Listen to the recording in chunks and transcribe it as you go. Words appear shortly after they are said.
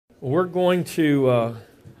We're going to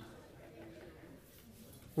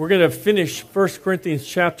finish 1 Corinthians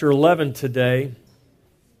chapter 11 today,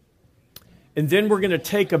 and then we're going to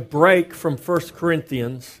take a break from 1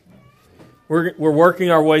 Corinthians. We're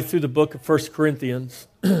working our way through the book of 1 Corinthians,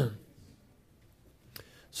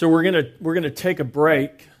 so we're going to take a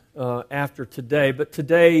break after today. But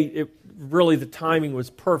today, really the timing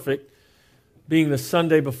was perfect, being the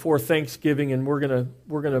Sunday before Thanksgiving, and we're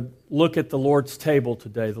gonna look at the Lord's table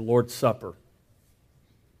today, the Lord's Supper,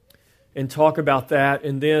 and talk about that.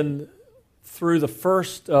 And then through the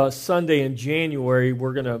first Sunday in January,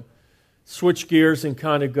 we're gonna switch gears and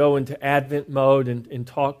kind of go into Advent mode and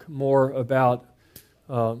talk more about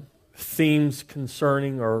themes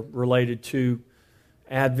concerning or related to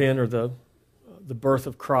Advent, or the birth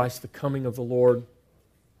of Christ, the coming of the Lord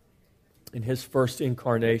in His first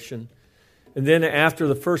incarnation. And then after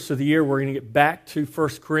the first of the year, we're going to get back to 1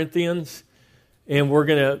 Corinthians, and we're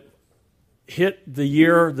going to hit the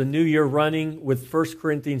new year running with 1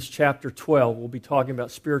 Corinthians chapter 12. We'll be talking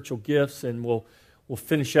about spiritual gifts, and we'll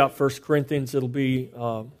finish out 1 Corinthians. It'll be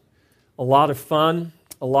a lot of fun,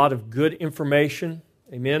 a lot of good information.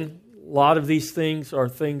 Amen. A lot of these things are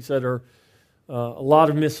things that are a lot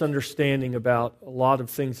of misunderstanding about a lot of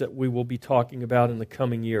things that we will be talking about in the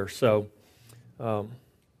coming year. So,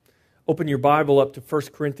 open your Bible up to 1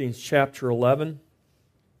 Corinthians chapter 11.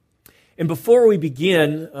 And before we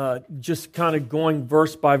begin, just kind of going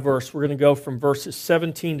verse by verse, we're going to go from verses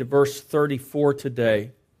 17 to verse 34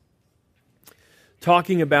 today,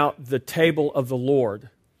 talking about the table of the Lord.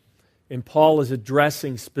 And Paul is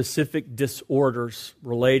addressing specific disorders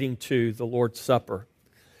relating to the Lord's Supper.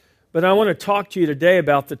 But I want to talk to you today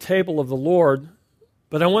about the table of the Lord,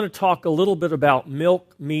 but I want to talk a little bit about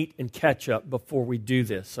milk, meat, and ketchup before we do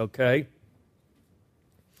this, okay?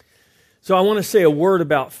 So I want to say a word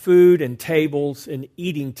about food and tables and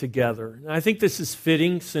eating together. And I think this is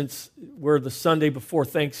fitting since we're the Sunday before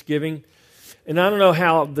Thanksgiving. And I don't know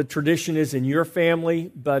how the tradition is in your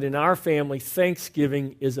family, but in our family,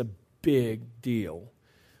 Thanksgiving is a big deal,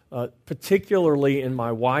 particularly in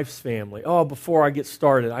my wife's family. Oh, before I get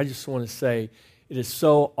started, I just want to say, it is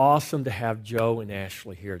so awesome to have Joe and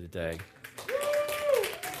Ashley here today.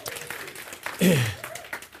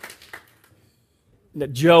 Now,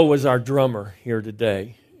 Joe was our drummer here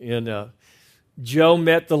today. And Joe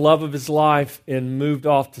met the love of his life and moved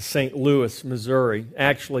off to St. Louis, Missouri.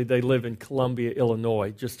 Actually, they live in Columbia,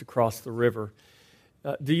 Illinois, just across the river.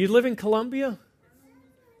 Do you live in Columbia?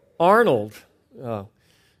 Arnold.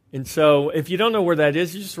 And so if you don't know where that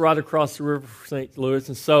is, you're just right across the river from St. Louis.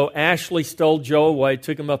 And so Ashley stole Joe away,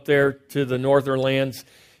 took him up there to the northern lands,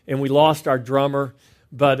 and we lost our drummer.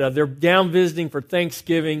 But they're down visiting for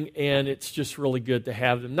Thanksgiving, and it's just really good to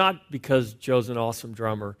have them. Not because Joe's an awesome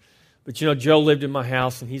drummer, but Joe lived in my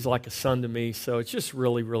house, and he's like a son to me. So it's just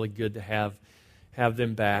really, really good to have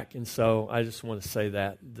them back. And so I just want to say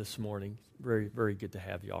that this morning. Very, very good to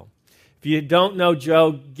have y'all. If you don't know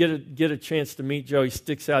Joe, get a chance to meet Joe. He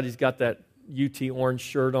sticks out. He's got that UT orange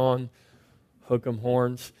shirt on, hook 'em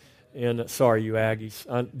horns. And sorry, you Aggies.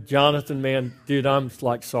 Jonathan, man, dude, I'm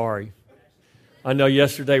like sorry. I know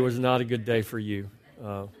yesterday was not a good day for you.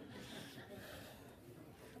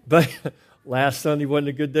 But last Sunday wasn't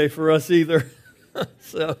a good day for us either.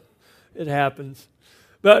 So it happens.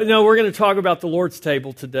 But no, we're going to talk about the Lord's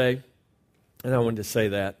table today. And I wanted to say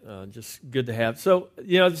that, just good to have. So,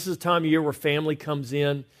 this is a time of year where family comes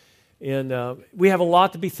in, and we have a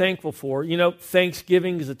lot to be thankful for.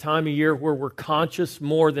 Thanksgiving is a time of year where we're conscious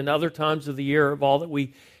more than other times of the year of all that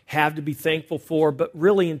we have to be thankful for. But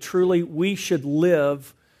really and truly, we should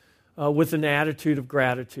live with an attitude of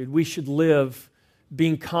gratitude. We should live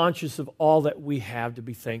being conscious of all that we have to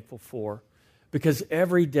be thankful for. Because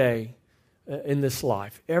every day in this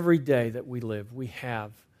life, every day that we live, we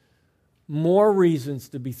have more reasons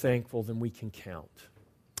to be thankful than we can count.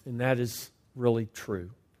 And that is really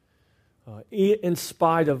true. In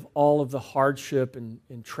spite of all of the hardship and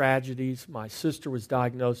tragedies, my sister was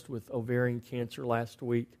diagnosed with ovarian cancer last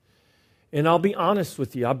week. And I'll be honest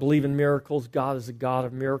with you, I believe in miracles. God is a God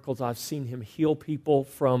of miracles. I've seen Him heal people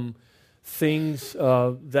from things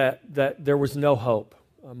that there was no hope.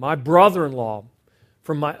 My brother-in-law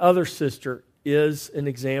from my other sister is an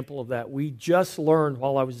example of that. We just learned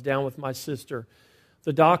while I was down with my sister,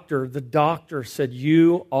 the doctor said,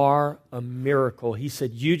 "You are a miracle." He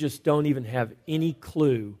said, "You just don't even have any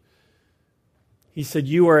clue." He said,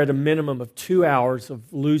 "You are at a minimum of 2 hours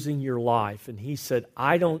of losing your life." And he said,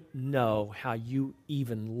 "I don't know how you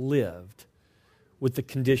even lived with the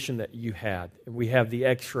condition that you had." And we have the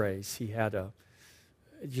x-rays. He had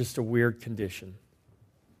just a weird condition.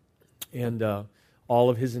 And all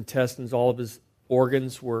of his intestines, all of his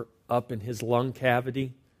organs were up in his lung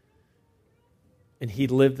cavity. And he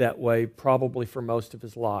lived that way probably for most of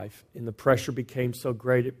his life. And the pressure became so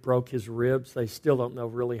great it broke his ribs. They still don't know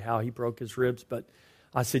really how he broke his ribs, but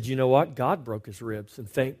I said, you know what? God broke his ribs. And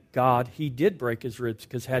thank God he did break his ribs,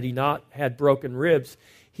 because had he not had broken ribs,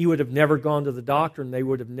 he would have never gone to the doctor and they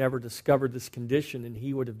would have never discovered this condition and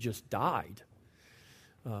he would have just died.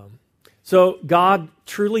 So God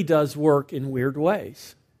truly does work in weird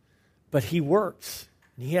ways, but he works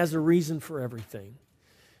and he has a reason for everything.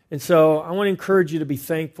 And so I want to encourage you to be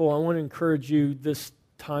thankful. I want to encourage you this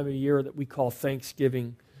time of year that we call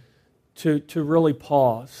Thanksgiving to really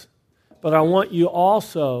pause. But I want you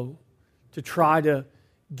also to try to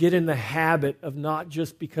get in the habit of not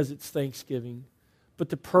just because it's Thanksgiving, but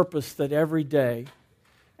the purpose that every day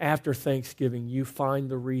after Thanksgiving you find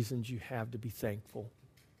the reasons you have to be thankful.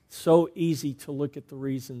 It's so easy to look at the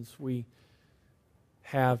reasons we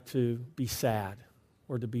have to be sad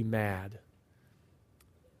or to be mad.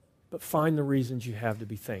 But find the reasons you have to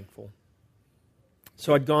be thankful.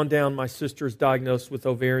 So I'd gone down, my sister is diagnosed with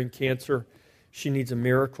ovarian cancer. She needs a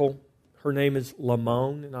miracle. Her name is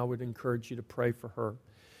Lamone, and I would encourage you to pray for her.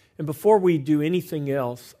 And before we do anything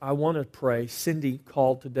else, I want to pray. Cindy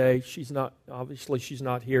called today. She's not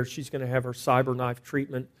here. She's going to have her CyberKnife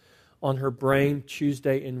treatment on her brain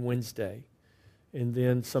Tuesday and Wednesday. And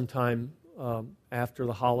then sometime after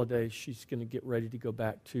the holidays, she's going to get ready to go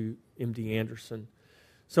back to MD Anderson.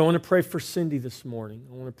 So I want to pray for Cindy this morning.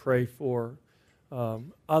 I want to pray for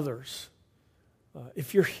others.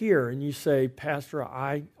 If you're here and you say, Pastor,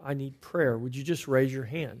 I need prayer, would you just raise your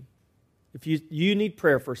hand? If you need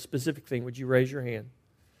prayer for a specific thing, would you raise your hand?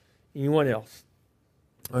 Anyone else?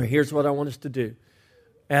 All right, here's what I want us to do.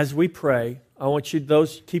 As we pray, I want you,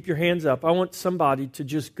 keep your hands up. I want somebody to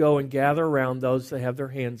just go and gather around those that have their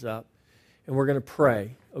hands up, and we're going to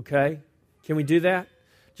pray, okay? Can we do that?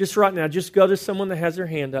 Just right now, just go to someone that has their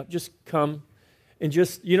hand up. Just come and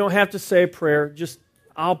you don't have to say a prayer.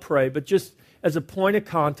 I'll pray, but just as a point of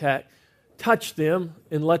contact, touch them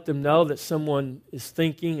and let them know that someone is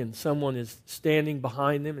thinking and someone is standing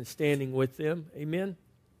behind them and standing with them. Amen?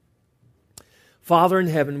 Father in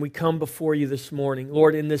heaven, we come before you this morning.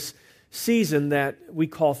 Lord, in this season that we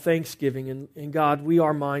call Thanksgiving, and God, we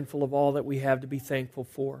are mindful of all that we have to be thankful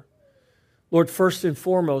for. Lord, first and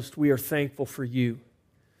foremost, we are thankful for you.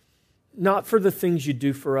 Not for the things you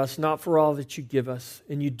do for us, not for all that you give us,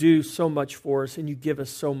 and you do so much for us, and you give us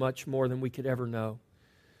so much more than we could ever know.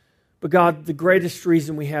 But God, the greatest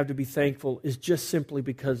reason we have to be thankful is just simply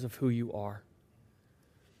because of who you are.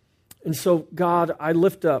 And so, God, I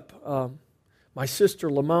lift up my sister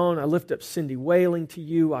Lamone. I lift up Cindy Whaling to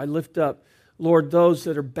you. I lift up, Lord, those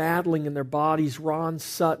that are battling in their bodies. Ron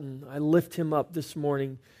Sutton, I lift him up this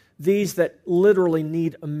morning. These that literally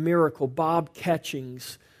need a miracle. Bob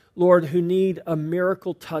Catchings, Lord, who need a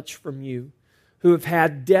miracle touch from you, who have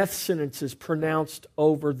had death sentences pronounced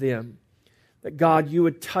over them, that God, you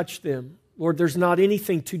would touch them. Lord, there's not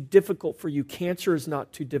anything too difficult for you. Cancer is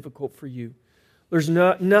not too difficult for you. There's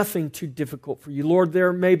nothing too difficult for you. Lord,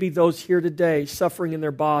 there may be those here today suffering in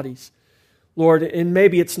their bodies. Lord, and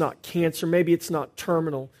maybe it's not cancer, maybe it's not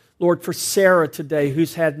terminal. Lord, for Sarah today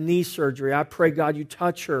who's had knee surgery, I pray, God, you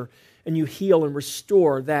touch her and you heal and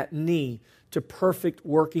restore that knee to perfect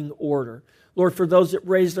working order. Lord, for those that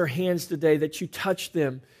raise their hands today, that you touch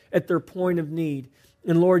them at their point of need.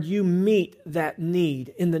 And Lord, you meet that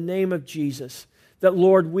need in the name of Jesus. That,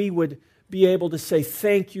 Lord, we would be able to say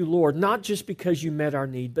thank you, Lord, not just because you met our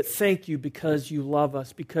need, but thank you because you love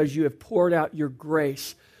us, because you have poured out your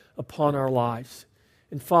grace upon our lives.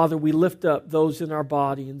 And Father, we lift up those in our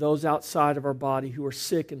body and those outside of our body who are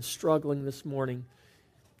sick and struggling this morning.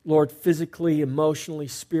 Lord, physically, emotionally,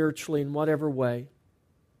 spiritually, in whatever way.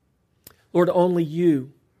 Lord, only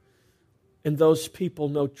you and those people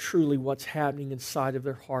know truly what's happening inside of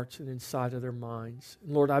their hearts and inside of their minds.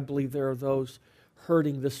 And Lord, I believe there are those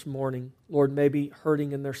hurting this morning. Lord, maybe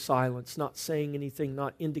hurting in their silence, not saying anything,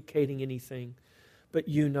 not indicating anything. But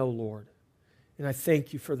you know, Lord. And I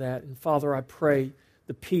thank you for that. And Father, I pray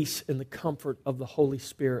the peace and the comfort of the Holy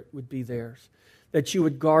Spirit would be theirs. That you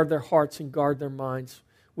would guard their hearts and guard their minds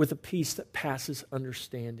with a peace that passes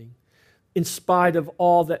understanding. In spite of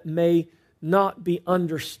all that may not be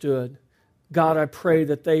understood, God, I pray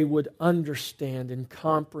that they would understand and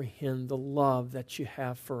comprehend the love that you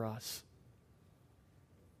have for us.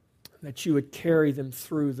 That you would carry them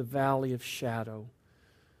through the valley of shadow.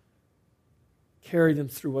 Carry them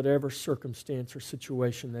through whatever circumstance or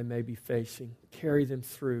situation they may be facing. Carry them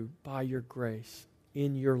through by your grace,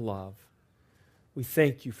 in your love. We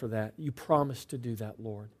thank you for that. You promised to do that,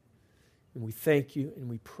 Lord. And we thank you and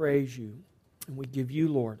we praise you. And we give you,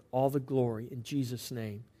 Lord, all the glory in Jesus'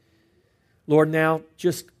 name. Lord, now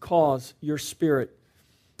just cause your Spirit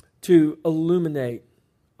to illuminate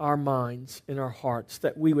our minds and our hearts,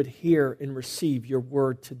 that we would hear and receive your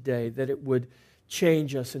word today, that it would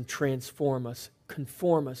change us and transform us,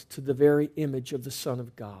 conform us to the very image of the Son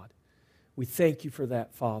of God. We thank you for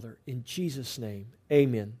that, Father. In Jesus' name,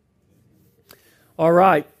 amen. All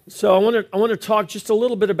right, so I want to talk just a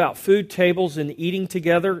little bit about food tables and eating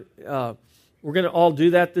together. We're going to all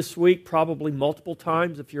do that this week, probably multiple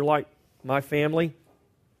times if you're like my family.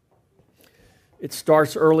 It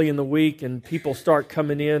starts early in the week and people start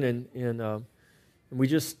coming in and we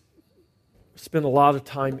just spend a lot of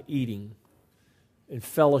time eating and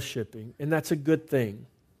fellowshipping, and that's a good thing.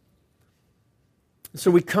 So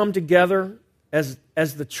we come together as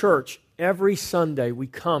the church. Every Sunday we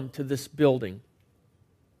come to this building.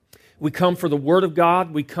 We come for the Word of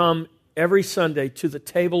God. We come every Sunday to the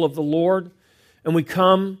table of the Lord, and we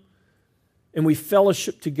come and we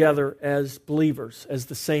fellowship together as believers, as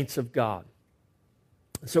the saints of God.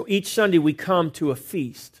 So each Sunday we come to a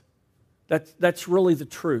feast. That's really the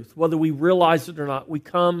truth. Whether we realize it or not, we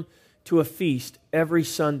come to a feast every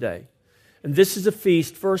Sunday. And this is a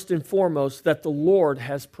feast, first and foremost, that the Lord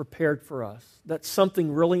has prepared for us. That's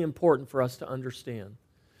something really important for us to understand.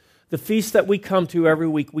 The feast that we come to every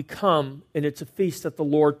week, we come, and it's a feast that the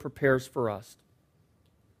Lord prepares for us.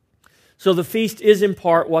 So the feast is in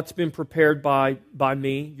part what's been prepared by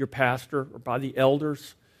me, your pastor, or by the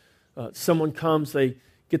elders. Someone comes, they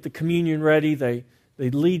get the communion ready, they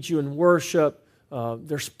lead you in worship.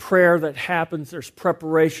 There's prayer that happens, there's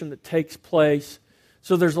preparation that takes place.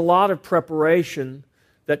 So there's a lot of preparation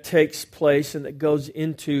that takes place and that goes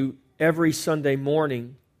into every Sunday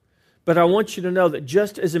morning. But I want you to know that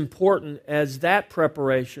just as important as that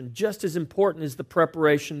preparation, just as important is the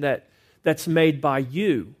preparation that's made by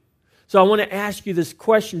you. So I want to ask you this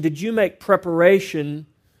question. Did you make preparation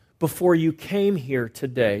before you came here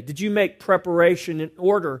today? Did you make preparation in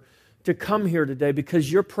order to come here today?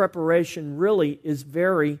 Because your preparation really is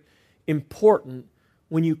very important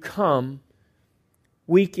when you come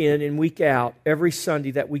week in and week out, every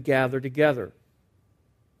Sunday that we gather together.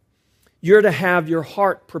 You're to have your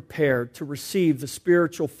heart prepared to receive the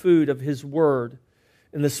spiritual food of His Word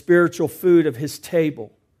and the spiritual food of His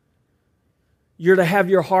table. You're to have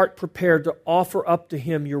your heart prepared to offer up to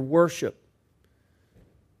Him your worship,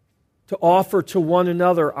 to offer to one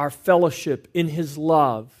another our fellowship in His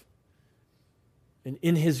love and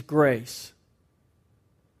in His grace.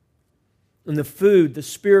 And the food, the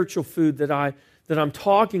spiritual food that I'm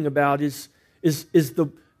talking about is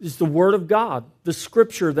the Word of God, the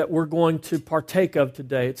Scripture that we're going to partake of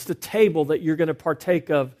today. It's the table that you're going to partake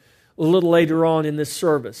of a little later on in this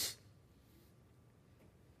service.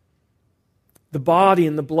 The body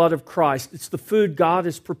and the blood of Christ. It's the food God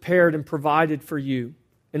has prepared and provided for you.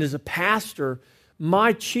 And as a pastor,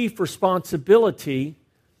 my chief responsibility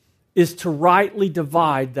is to rightly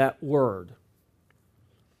divide that word.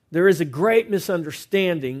 There is a great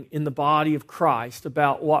misunderstanding in the body of Christ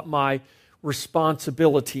about what my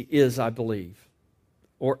responsibility is, I believe.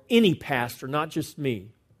 Or any pastor, not just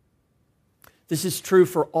me. This is true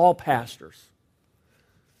for all pastors.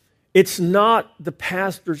 It's not the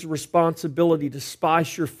pastor's responsibility to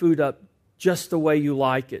spice your food up just the way you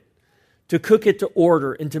like it, to cook it to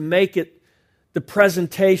order, and to make it the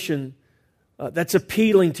presentation that's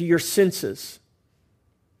appealing to your senses.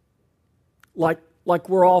 Like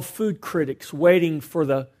we're all food critics waiting for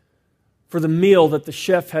the meal that the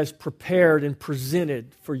chef has prepared and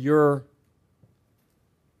presented for your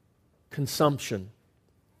consumption,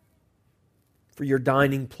 for your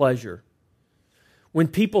dining pleasure. When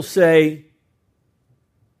people say,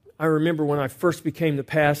 I remember when I first became the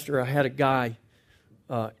pastor, I had a guy,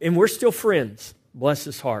 and we're still friends, bless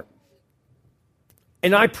his heart.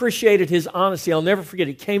 And I appreciated his honesty. I'll never forget,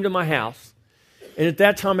 he came to my house, and at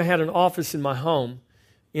that time I had an office in my home,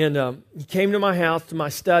 and he came to my house, to my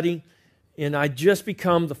study, and I'd just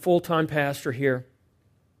become the full-time pastor here.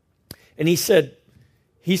 And he said,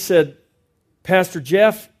 Pastor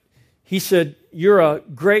Jeff, he said, you're a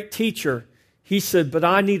great teacher. He said, but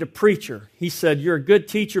I need a preacher. He said, you're a good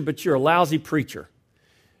teacher, but you're a lousy preacher.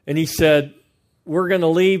 And he said, we're going to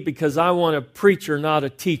leave because I want a preacher, not a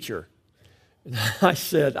teacher. And I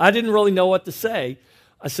said, I didn't really know what to say.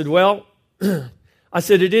 I said, well, I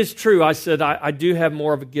said, it is true. I said, I do have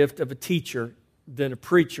more of a gift of a teacher than a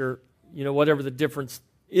preacher, whatever the difference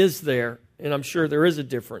is there. And I'm sure there is a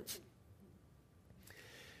difference.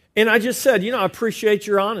 And I just said, I appreciate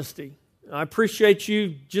your honesty. I appreciate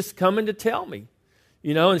you just coming to tell me,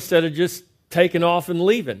 instead of just taking off and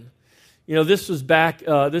leaving. this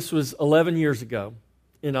was 11 years ago,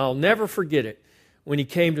 and I'll never forget it when he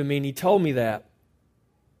came to me and he told me that.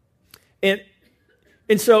 And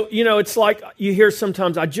so, it's like you hear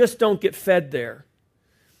sometimes, I just don't get fed there.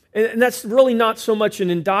 And that's really not so much an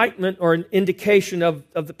indictment or an indication of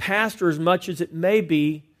the pastor as much as it may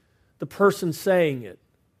be the person saying it.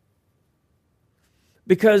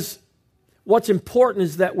 Because what's important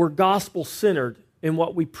is that we're gospel-centered in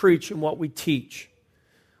what we preach and what we teach.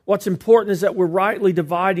 What's important is that we're rightly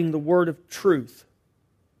dividing the word of truth.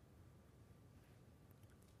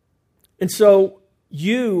 And so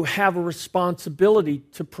you have a responsibility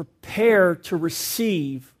to prepare to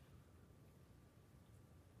receive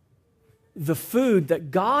the food that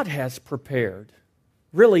God has prepared.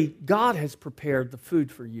 Really, God has prepared the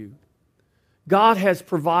food for you. God has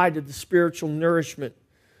provided the spiritual nourishment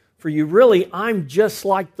for you. Really, I'm just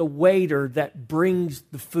like the waiter that brings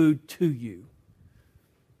the food to you.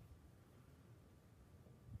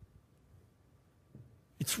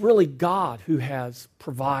 It's really God who has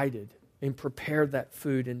provided and prepared that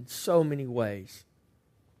food in so many ways.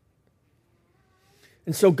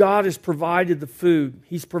 And so God has provided the food.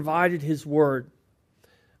 He's provided His Word.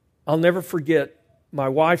 I'll never forget my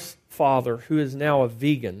wife's father, who is now a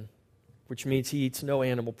vegan, which means he eats no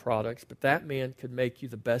animal products, but that man could make you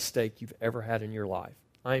the best steak you've ever had in your life.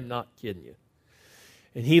 I'm not kidding you.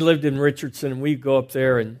 And he lived in Richardson, and we'd go up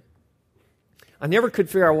there, and I never could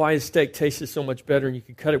figure out why his steak tasted so much better, and you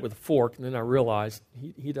could cut it with a fork, and then I realized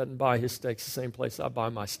he doesn't buy his steaks the same place I buy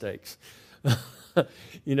my steaks.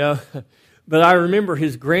 But I remember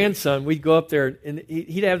his grandson, we'd go up there, and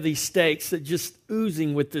he'd have these steaks that just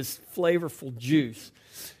oozing with this flavorful juice.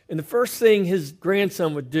 And the first thing his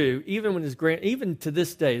grandson would do, even to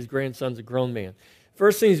this day, his grandson's a grown man.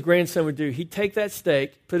 First thing his grandson would do, he'd take that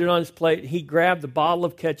steak, put it on his plate, and he'd grab the bottle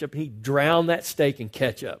of ketchup, and he'd drown that steak in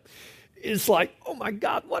ketchup. It's like, oh my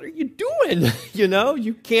God, what are you doing?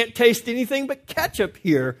 You can't taste anything but ketchup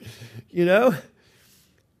here.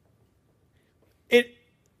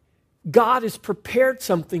 God has prepared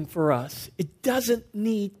something for us. It doesn't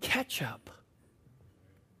need ketchup.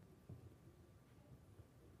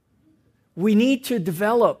 We need to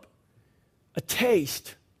develop a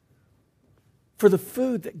taste for the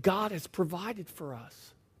food that God has provided for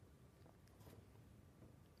us.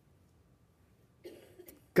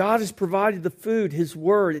 God has provided the food, His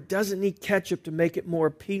Word. It doesn't need ketchup to make it more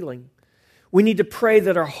appealing. We need to pray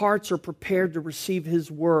that our hearts are prepared to receive His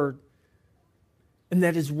Word, and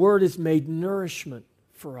that His Word is made nourishment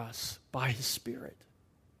for us by His Spirit.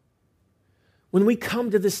 When we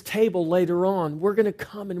come to this table later on, we're going to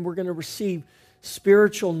come and we're going to receive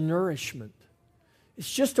spiritual nourishment. It's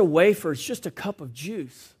just a wafer. It's just a cup of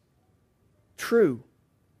juice. True.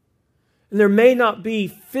 And there may not be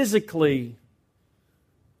physically,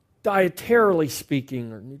 dietarily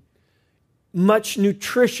speaking, or much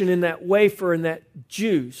nutrition in that wafer and that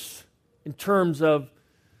juice in terms of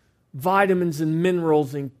vitamins and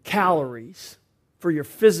minerals and calories for your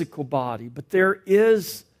physical body. But there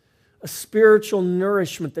is a spiritual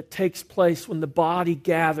nourishment that takes place when the body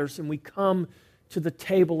gathers and we come to the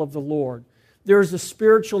table of the Lord. There is a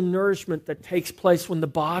spiritual nourishment that takes place when the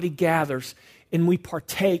body gathers and we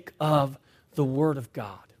partake of the Word of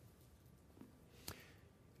God.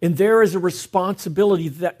 And there is a responsibility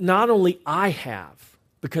that not only I have,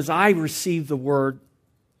 because I receive the Word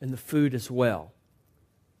and the food as well,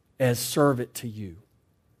 as serve it to you.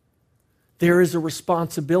 There is a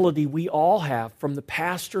responsibility we all have from the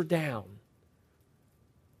pastor down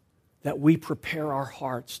that we prepare our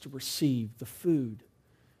hearts to receive the food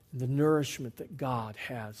and the nourishment that God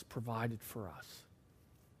has provided for us.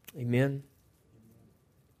 Amen?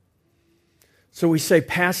 So we say,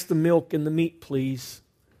 pass the milk and the meat, please,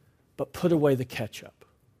 but put away the ketchup.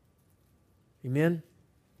 Amen?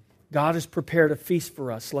 God has prepared a feast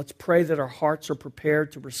for us. Let's pray that our hearts are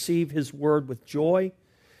prepared to receive His Word with joy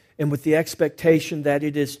and with the expectation that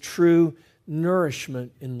it is true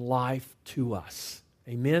nourishment in life to us.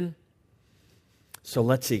 Amen? So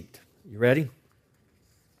let's eat. You ready?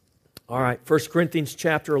 All right, 1 Corinthians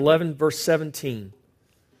chapter 11, verse 17.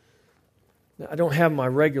 Now, I don't have my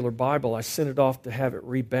regular Bible. I sent it off to have it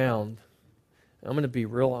rebound. I'm going to be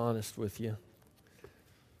real honest with you.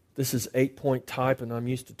 This is 8-point type, and I'm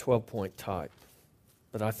used to 12-point type.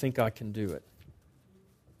 But I think I can do it.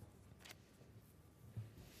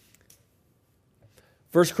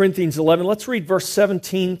 1 Corinthians 11, let's read verse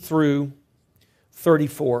 17 through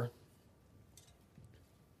 34.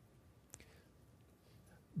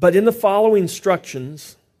 But in the following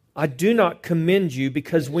instructions, I do not commend you,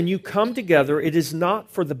 because when you come together, it is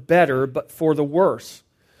not for the better, but for the worse.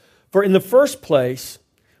 For in the first place,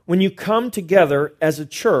 When you come together as a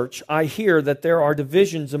church, I hear that there are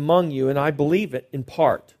divisions among you, and I believe it in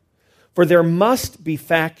part. For there must be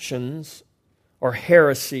factions or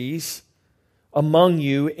heresies among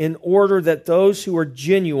you in order that those who are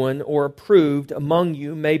genuine or approved among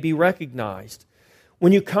you may be recognized.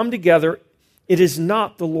 When you come together, it is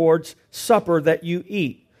not the Lord's supper that you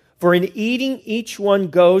eat. For in eating, each one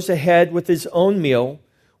goes ahead with his own meal.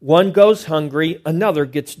 One goes hungry, another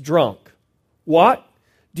gets drunk. What?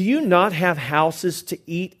 Do you not have houses to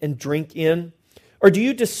eat and drink in? Or do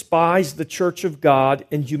you despise the church of God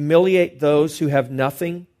and humiliate those who have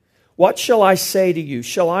nothing? What shall I say to you?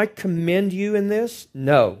 Shall I commend you in this?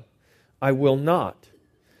 No, I will not.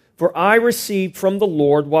 For I received from the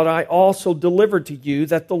Lord what I also delivered to you,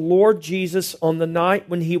 that the Lord Jesus, on the night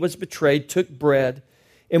when he was betrayed, took bread,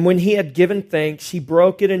 and when he had given thanks, he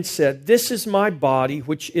broke it and said, "This is my body,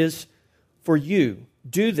 which is for you.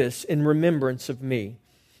 Do this in remembrance of me."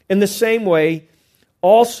 In the same way,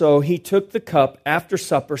 also he took the cup after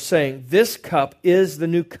supper, saying, "This cup is the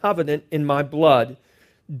new covenant in my blood.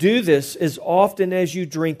 Do this as often as you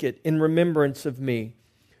drink it in remembrance of me.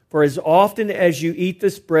 For as often as you eat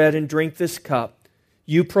this bread and drink this cup,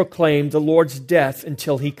 you proclaim the Lord's death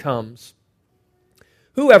until he comes.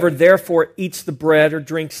 Whoever therefore eats the bread or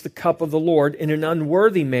drinks the cup of the Lord in an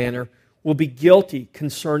unworthy manner will be guilty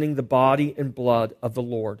concerning the body and blood of the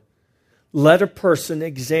Lord. Let a person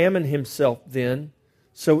examine himself then,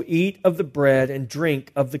 so eat of the bread and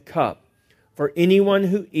drink of the cup. For anyone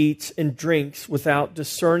who eats and drinks without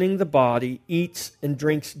discerning the body eats and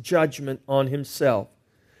drinks judgment on himself.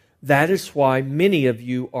 That is why many of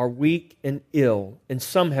you are weak and ill, and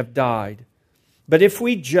some have died. But if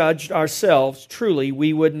we judged ourselves, truly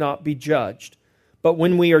we would not be judged. But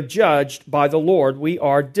when we are judged by the Lord, we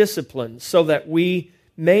are disciplined, so that we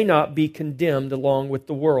may not be condemned along with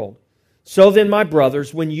the world. So then, my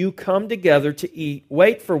brothers, when you come together to eat,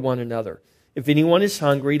 wait for one another. If anyone is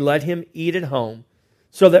hungry, let him eat at home,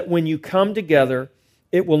 so that when you come together,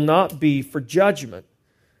 it will not be for judgment.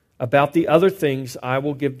 About the other things, I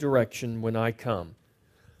will give direction when I come.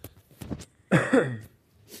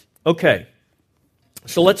 Okay,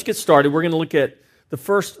 so let's get started. We're going to look at the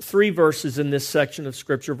first three verses in this section of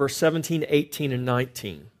Scripture, verse 17, 18, and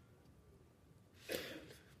 19.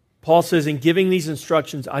 Paul says, in giving these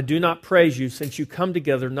instructions, I do not praise you, since you come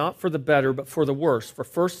together not for the better, but for the worse. For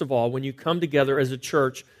first of all, when you come together as a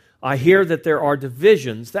church, I hear that there are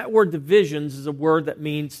divisions. That word divisions is a word that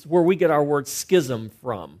means where we get our word schism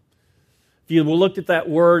from. If you looked at that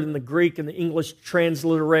word in the Greek and the English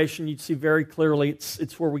transliteration, you'd see very clearly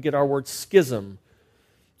it's where we get our word schism.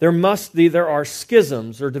 There are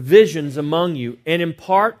schisms or divisions among you, and in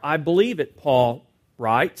part, I believe it, Paul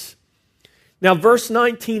writes. Now, verse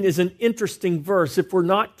 19 is an interesting verse. If we're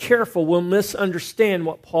not careful, we'll misunderstand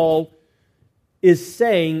what Paul is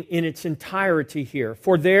saying in its entirety here.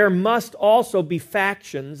 For there must also be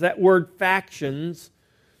factions. That word factions,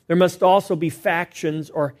 there must also be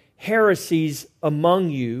factions or heresies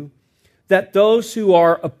among you, that those who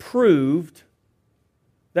are approved,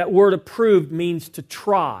 that word approved means to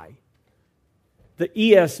try. The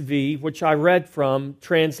ESV, which I read from,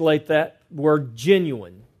 translate that word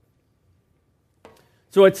genuine.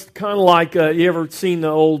 So it's kind of like, you ever seen the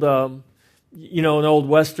old, an old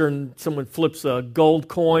Western, someone flips a gold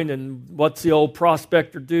coin, and what's the old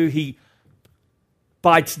prospector do? He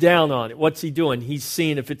bites down on it. What's he doing? He's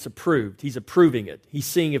seeing if it's approved. He's approving it. He's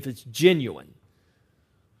seeing if it's genuine.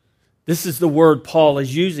 This is the word Paul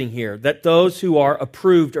is using here, that those who are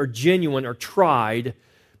approved or genuine or tried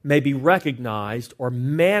may be recognized or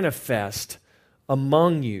manifest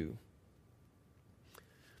among you.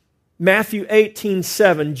 Matthew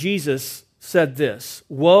 18:7, Jesus said this,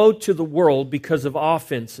 "Woe to the world because of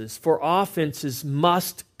offenses, for offenses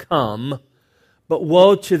must come, but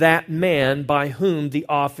woe to that man by whom the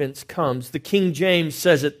offense comes." The King James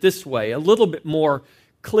says it this way, a little bit more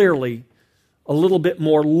clearly, a little bit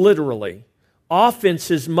more literally.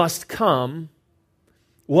 Offenses must come,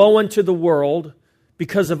 woe unto the world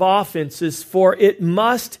because of offenses, for it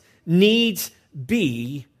must needs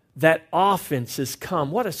be that offenses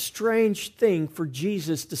come. What a strange thing for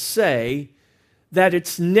Jesus to say, that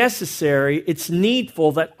it's necessary, it's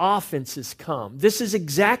needful that offenses come. This is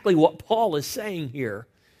exactly what Paul is saying here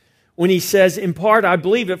when he says, in part, I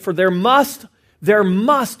believe it, for there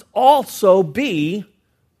must also be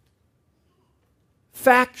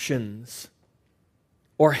factions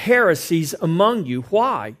or heresies among you.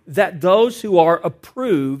 Why? That those who are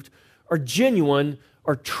approved or genuine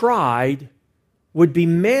or tried would be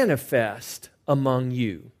manifest among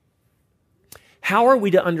you. How are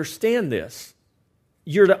we to understand this?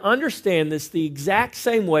 you're to understand this the exact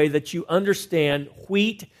same way that you understand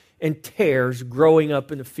wheat and tares growing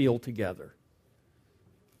up in a field together.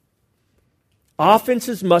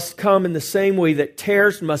 Offenses must come in the same way that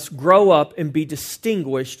tares must grow up and be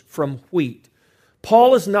distinguished from wheat.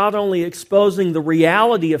 Paul is not only exposing the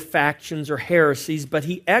reality of factions or heresies, but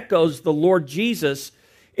he echoes the Lord Jesus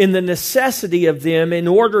in the necessity of them in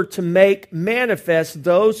order to make manifest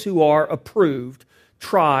those who are approved,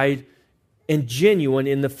 tried, and genuine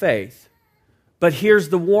in the faith. But here's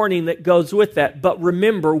the warning that goes with that. But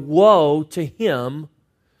remember, woe to him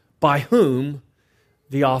by whom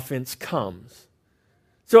the offense comes.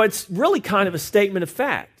 So it's really kind of a statement of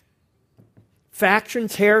fact.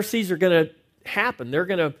 Factions, heresies are going to happen. They're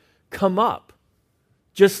going to come up.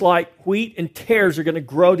 Just like wheat and tares are going to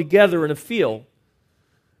grow together in a field.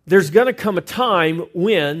 There's going to come a time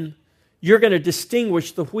when you're going to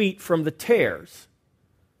distinguish the wheat from the tares.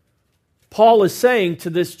 Paul is saying to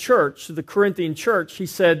this church, to the Corinthian church, he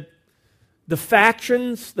said, the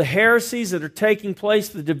factions, the heresies that are taking place,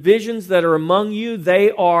 the divisions that are among you,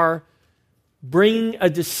 they are bringing a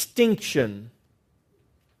distinction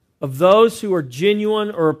of those who are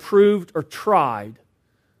genuine or approved or tried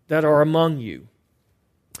that are among you.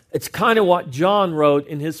 It's kind of what John wrote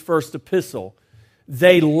in his first epistle.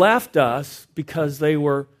 They left us because they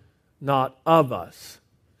were not of us.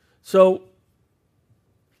 So,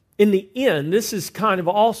 in the end, this is kind of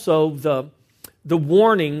also the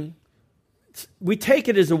warning. We take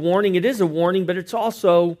it as a warning. It is a warning, but it's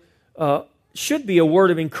also should be a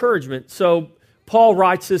word of encouragement. So Paul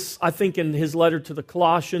writes this, I think, in his letter to the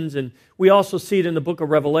Colossians, and we also see it in the book of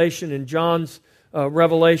Revelation, in John's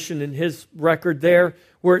Revelation, in his record there,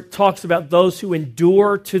 where it talks about those who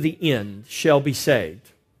endure to the end shall be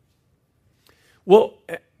saved. Well,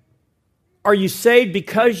 are you saved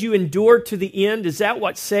because you endured to the end? Is that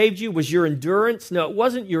what saved you? Was your endurance? No, it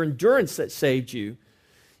wasn't your endurance that saved you.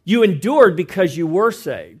 You endured because you were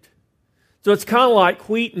saved. So it's kind of like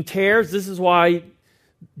wheat and tares. This is why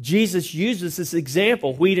Jesus uses this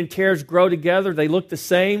example. Wheat and tares grow together. They look the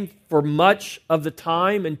same for much of the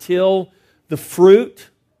time until the fruit.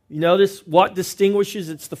 You notice what distinguishes?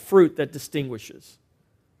 It's the fruit that distinguishes.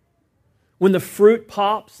 When the fruit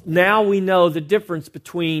pops, now we know the difference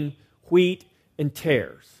between wheat and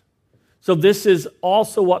tares. So this is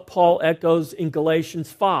also what Paul echoes in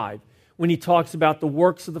Galatians 5 when he talks about the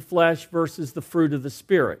works of the flesh versus the fruit of the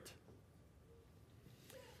Spirit.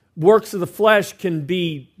 Works of the flesh can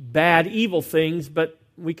be bad, evil things, but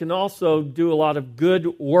we can also do a lot of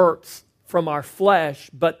good works from our flesh,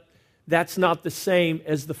 but that's not the same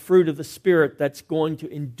as the fruit of the Spirit that's going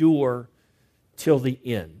to endure till the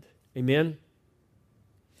end. Amen?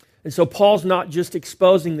 And so Paul's not just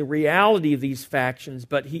exposing the reality of these factions,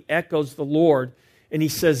 but he echoes the Lord, and he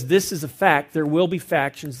says, this is a fact. There will be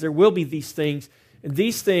factions. There will be these things, and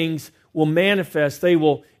these things will manifest. They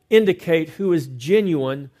will indicate who is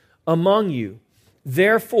genuine among you.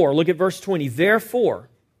 Therefore, look at verse 20. Therefore,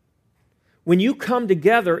 when you come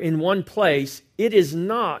together in one place, it is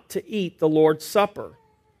not to eat the Lord's Supper.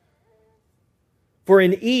 For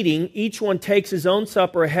in eating, each one takes his own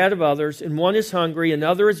supper ahead of others, and one is hungry,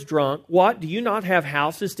 another is drunk. What? Do you not have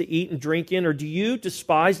houses to eat and drink in? Or do you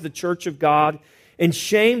despise the church of God and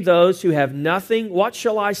shame those who have nothing? What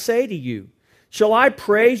shall I say to you? Shall I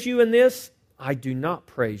praise you in this? I do not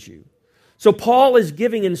praise you. So Paul is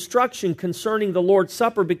giving instruction concerning the Lord's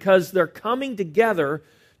Supper because their coming together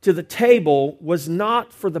to the table was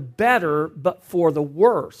not for the better, but for the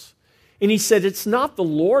worse. And he said, it's not the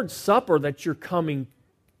Lord's Supper that you're coming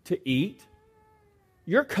to eat.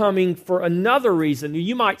 You're coming for another reason.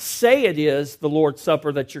 You might say it is the Lord's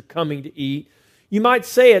Supper that you're coming to eat. You might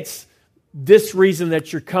say it's this reason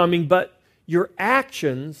that you're coming, but your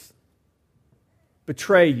actions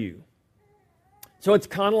betray you. So it's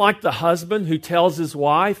kind of like the husband who tells his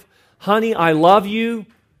wife, honey, I love you,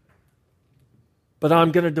 but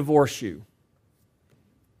I'm going to divorce you.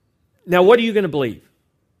 Now, what are you going to believe?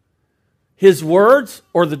 His words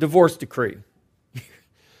or the divorce decree?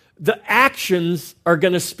 The actions are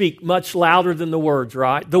going to speak much louder than the words,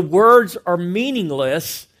 right? The words are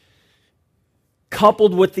meaningless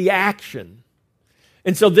coupled with the action.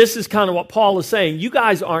 And so this is kind of what Paul is saying. You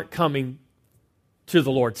guys aren't coming to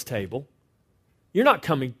the Lord's table. You're not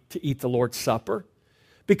coming to eat the Lord's Supper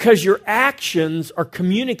because your actions are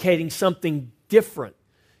communicating something different.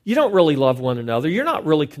 You don't really love one another. You're not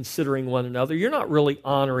really considering one another. You're not really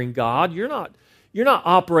honoring God. You're not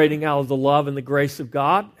operating out of the love and the grace of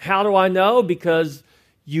God. How do I know? Because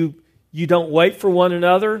you don't wait for one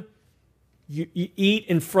another. You eat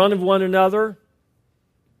in front of one another.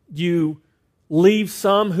 You leave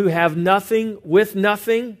some who have nothing with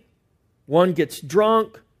nothing. One gets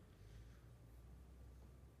drunk.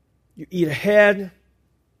 You eat ahead.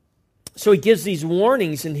 So he gives these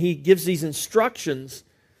warnings and he gives these instructions.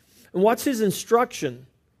 And what's his instruction?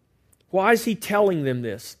 Why is he telling them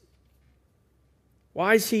this?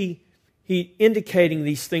 Why is he indicating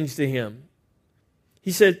these things to him?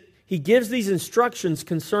 He said he gives these instructions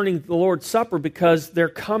concerning the Lord's Supper because their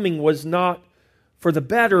coming was not for the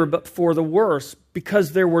better but for the worse,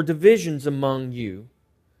 because there were divisions among you,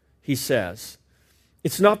 he says.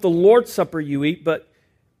 It's not the Lord's Supper you eat, but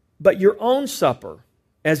your own supper.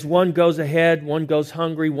 As one goes ahead, one goes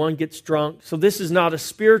hungry, one gets drunk. So this is not a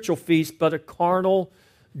spiritual feast, but a carnal,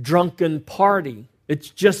 drunken party.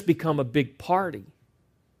 It's just become a big party.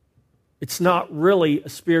 It's not really a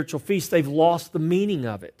spiritual feast. They've lost the meaning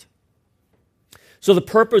of it. So the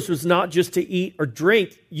purpose was not just to eat or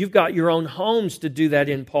drink. You've got your own homes to do that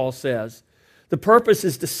in, Paul says. The purpose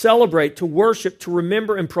is to celebrate, to worship, to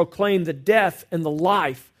remember and proclaim the death and the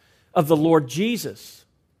life of the Lord Jesus.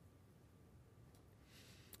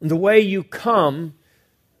 And the way you come,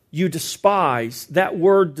 you despise. That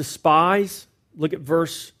word despise, look at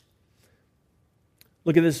this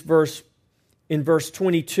verse in verse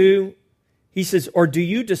 22. He says, or do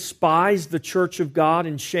you despise the church of God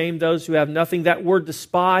and shame those who have nothing? That word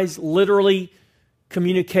despise literally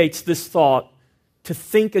communicates this thought, to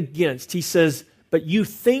think against. He says, but you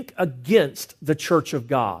think against the church of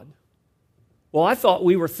God. Well, I thought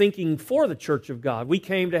we were thinking for the church of God. We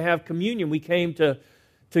came to have communion. We came to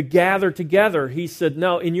gather together. He said,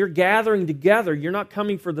 no, in your gathering together, you're not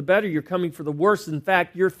coming for the better, you're coming for the worse. In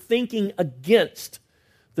fact, you're thinking against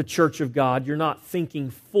the church of God. You're not thinking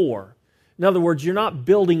for. In other words, you're not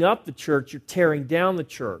building up the church, you're tearing down the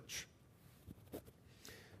church.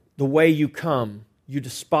 The way you come, you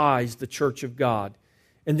despise the church of God.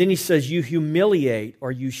 And then he says, you humiliate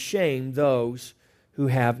or you shame those who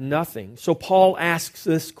have nothing. So Paul asks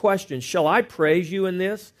this question, shall I praise you in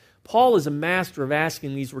this? Paul is a master of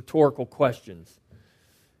asking these rhetorical questions.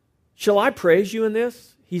 Shall I praise you in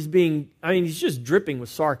this? He's just dripping with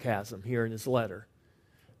sarcasm here in his letter.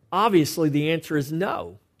 Obviously, the answer is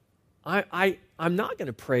no. I'm not going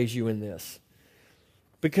to praise you in this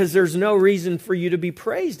because there's no reason for you to be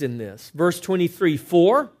praised in this. Verse 23,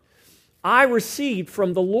 for I received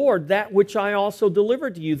from the Lord that which I also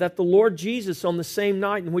delivered to you, that the Lord Jesus on the same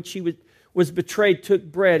night in which he was betrayed took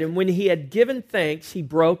bread, and when he had given thanks, he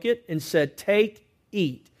broke it and said, take,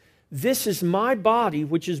 eat. This is my body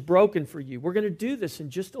which is broken for you. We're going to do this in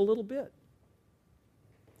just a little bit.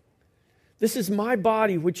 This is my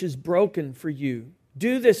body which is broken for you.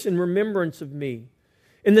 Do this in remembrance of me.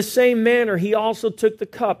 In the same manner, he also took the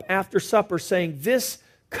cup after supper, saying, this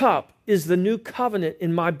cup is the new covenant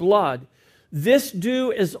in my blood. This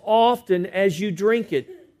do as often as you drink it.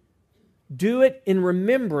 Do it in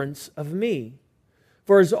remembrance of me.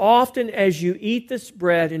 For as often as you eat this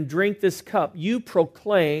bread and drink this cup, you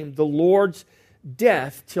proclaim the Lord's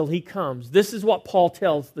death till he comes. This is what Paul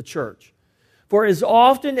tells the church. For as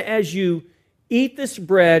often as you eat this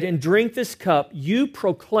bread and drink this cup, you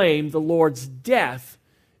proclaim the Lord's death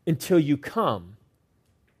until you come.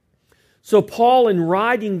 So Paul, in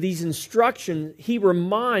writing these instructions, he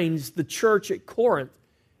reminds the church at Corinth,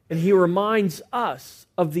 and he reminds us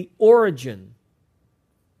of the origin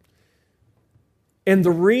and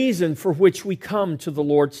the reason for which we come to the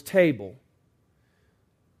Lord's table.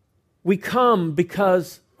 We come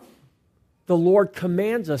because the Lord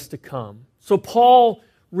commands us to come. So Paul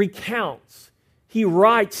recounts. He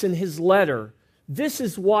writes in his letter, this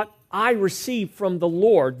is what I received from the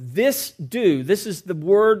Lord. This is the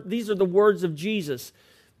word, these are the words of Jesus.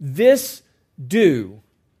 This do,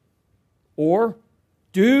 or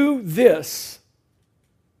do this.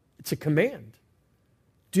 It's a command.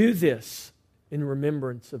 Do this in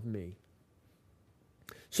remembrance of me.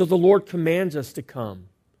 So the Lord commands us to come.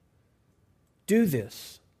 Do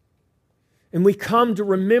this. And we come to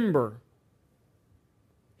remember.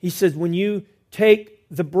 He says, when you take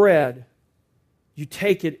the bread, you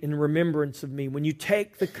take it in remembrance of me. When you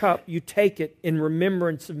take the cup, you take it in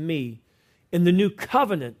remembrance of me. In the new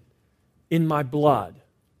covenant in my blood.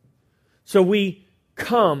 So we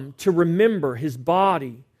come to remember his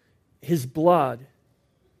body, his blood,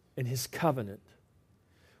 and his covenant.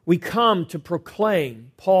 We come to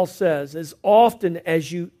proclaim, Paul says, as often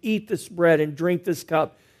as you eat this bread and drink this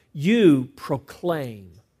cup, you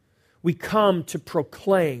proclaim. We come to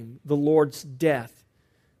proclaim the Lord's death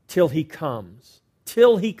till he comes.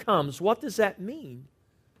 Till he comes. What does that mean?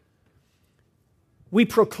 We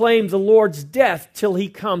proclaim the Lord's death till he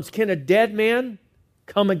comes. Can a dead man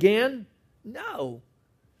come again? No.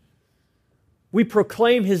 We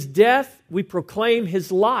proclaim His death, we proclaim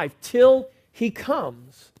His life till He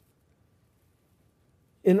comes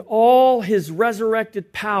in all His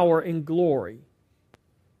resurrected power and glory.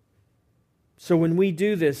 So when we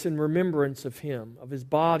do this in remembrance of Him, of His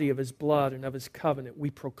body, of His blood, and of His covenant,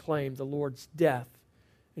 we proclaim the Lord's death,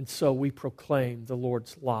 and so we proclaim the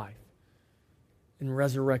Lord's life in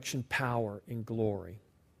resurrection power and glory.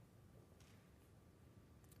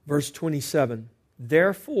 Verse 27,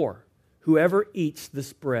 therefore, whoever eats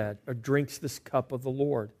this bread or drinks this cup of the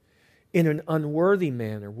Lord in an unworthy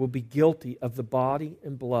manner will be guilty of the body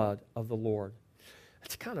and blood of the Lord.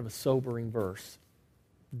 That's kind of a sobering verse.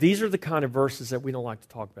 These are the kind of verses that we don't like to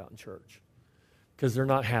talk about in church because they're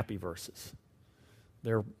not happy verses.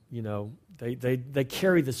 They're, they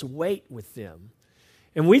carry this weight with them.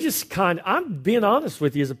 And we just I'm being honest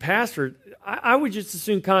with you as a pastor, I would just as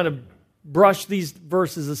soon kind of brush these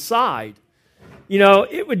verses aside.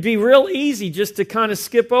 It would be real easy just to kind of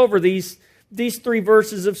skip over these 3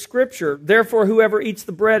 verses of Scripture. Therefore, whoever eats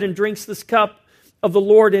the bread and drinks this cup of the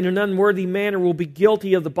Lord in an unworthy manner will be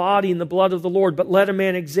guilty of the body and the blood of the Lord. But let a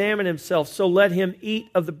man examine himself, so let him eat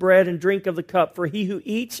of the bread and drink of the cup. For he who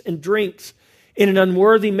eats and drinks in an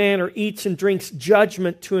unworthy manner eats and drinks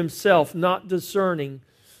judgment to himself, not discerning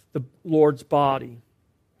the Lord's body.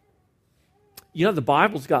 The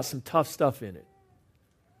Bible's got some tough stuff in it.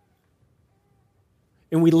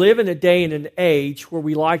 And we live in a day and an age where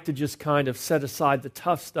we like to just kind of set aside the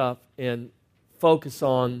tough stuff and focus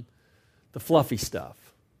on the fluffy stuff.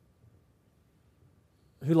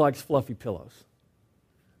 Who likes fluffy pillows?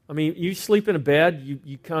 I mean, you sleep in a bed,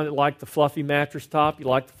 you kind of like the fluffy mattress top, you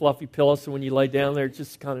like the fluffy pillow, so when you lay down there, it's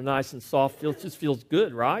just kind of nice and soft. It just feels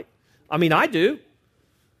good, right? I mean, I do.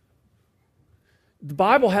 The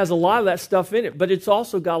Bible has a lot of that stuff in it, but it's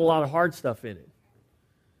also got a lot of hard stuff in it.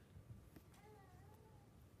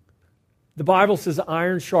 The Bible says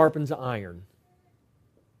iron sharpens iron.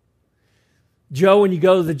 Joe, when you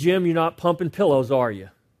go to the gym, you're not pumping pillows, are you?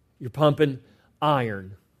 You're pumping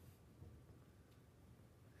iron.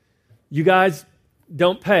 You guys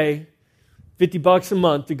don't pay $50 a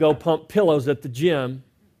month to go pump pillows at the gym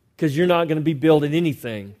because you're not going to be building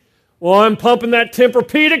anything. Well, I'm pumping that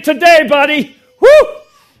Tempur-Pedic today, buddy. Woo!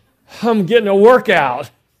 I'm getting a workout.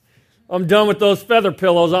 I'm done with those feather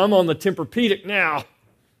pillows. I'm on the Tempur-Pedic now.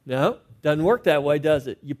 No, doesn't work that way, does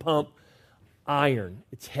it? You pump iron.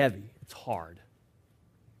 It's heavy. It's hard.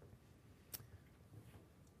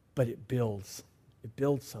 But it builds. It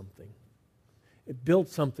builds something. It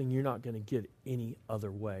builds something you're not going to get any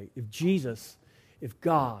other way. If Jesus, if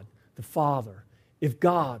God, the Father, if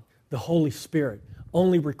God, the Holy Spirit,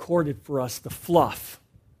 only recorded for us the fluff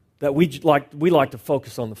that we like to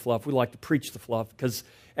focus on the fluff. We like to preach the fluff because,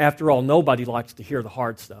 after all, nobody likes to hear the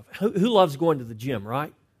hard stuff. Who loves going to the gym,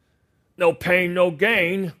 right? No pain, no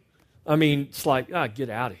gain. I mean, it's like, get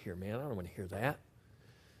out of here, man. I don't want to hear that.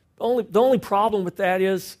 The only problem with that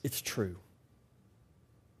is it's true.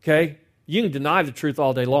 Okay? You can deny the truth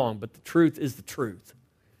all day long, but the truth is the truth.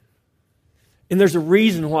 And there's a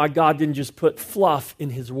reason why God didn't just put fluff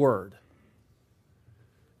in His Word.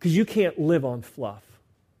 Because you can't live on fluff.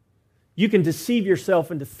 You can deceive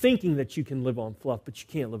yourself into thinking that you can live on fluff, but you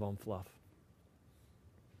can't live on fluff.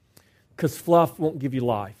 Because fluff won't give you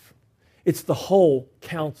life. It's the whole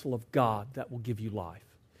counsel of God that will give you life.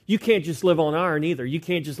 You can't just live on iron either. You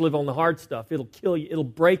can't just live on the hard stuff. It'll kill you. It'll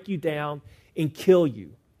break you down and kill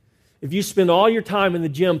you. If you spend all your time in the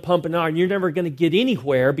gym pumping iron, you're never going to get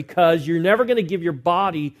anywhere because you're never going to give your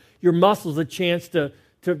body, your muscles, a chance to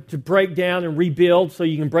break down and rebuild so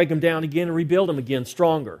you can break them down again and rebuild them again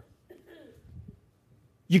stronger.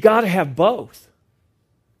 You got to have both.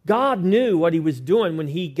 God knew what He was doing when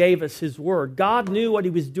He gave us His Word. God knew what He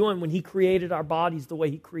was doing when He created our bodies the way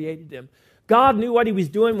He created them. God knew what He was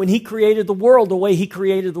doing when He created the world the way He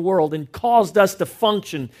created the world and caused us to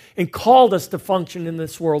function and called us to function in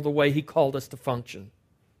this world the way He called us to function.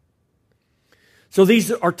 So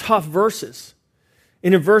these are tough verses.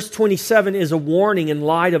 And in verse 27 is a warning in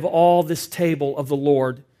light of all this table of the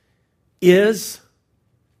Lord is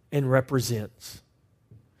and represents.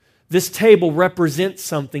 This table represents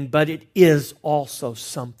something, but it is also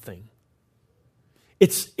something.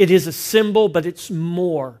 It is a symbol, but it's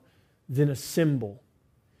more than a symbol.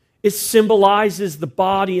 It symbolizes the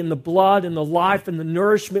body and the blood and the life and the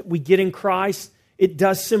nourishment we get in Christ. It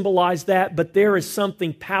does symbolize that, but there is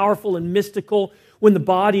something powerful and mystical when the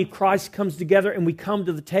body of Christ comes together and we come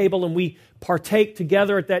to the table and we partake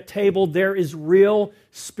together at that table. There is real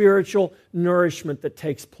spiritual nourishment that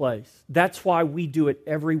takes place. That's why we do it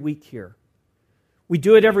every week here. We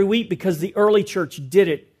do it every week because the early church did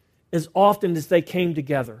it as often as they came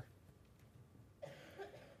together.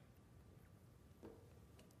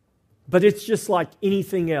 But it's just like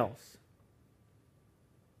anything else.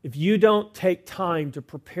 If you don't take time to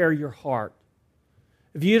prepare your heart,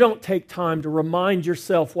 if you don't take time to remind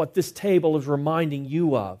yourself what this table is reminding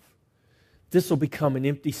you of, this will become an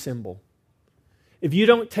empty symbol. If you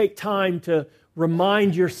don't take time to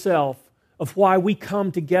remind yourself of why we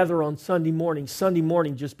come together on Sunday morning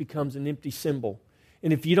just becomes an empty symbol.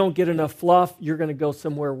 And if you don't get enough fluff, you're going to go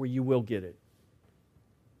somewhere where you will get it.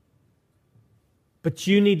 But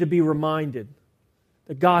you need to be reminded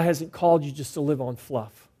that God hasn't called you just to live on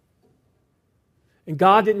fluff. And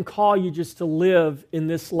God didn't call you just to live in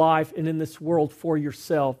this life and in this world for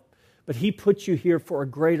yourself, but He put you here for a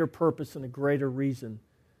greater purpose and a greater reason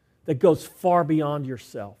that goes far beyond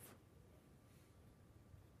yourself.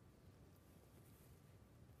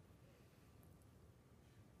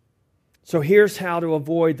 So here's how to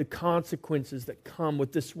avoid the consequences that come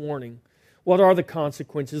with this warning. What are the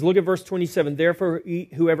consequences? Look at verse 27. Therefore,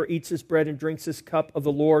 whoever eats this bread and drinks this cup of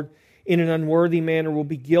the Lord in an unworthy manner will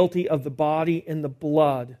be guilty of the body and the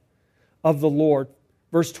blood of the Lord.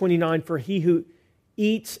 Verse 29, for he who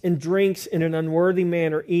eats and drinks in an unworthy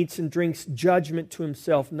manner eats and drinks judgment to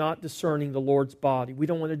himself, not discerning the Lord's body. We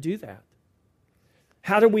don't want to do that.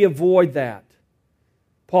 How do we avoid that?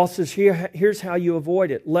 Paul says, here's how you avoid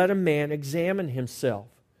it. Let a man examine himself,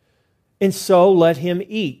 and so let him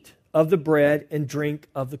eat of the bread and drink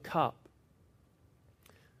of the cup.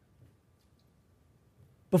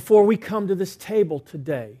 Before we come to this table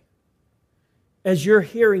today, as you're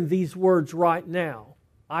hearing these words right now,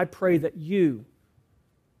 I pray that you,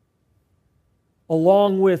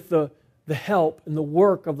 along with the help and the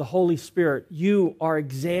work of the Holy Spirit, you are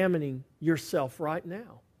examining yourself right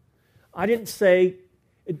now. I didn't say,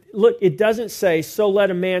 it doesn't say, so let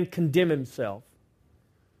a man condemn himself.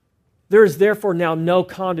 There is therefore now no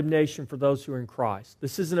condemnation for those who are in Christ.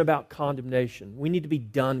 This isn't about condemnation. We need to be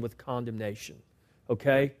done with condemnation,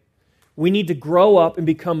 okay? We need to grow up and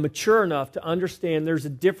become mature enough to understand there's a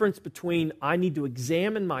difference between I need to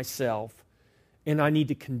examine myself and I need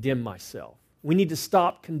to condemn myself. We need to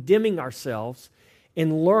stop condemning ourselves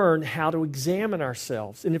and learn how to examine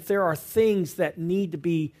ourselves. And if there are things that need to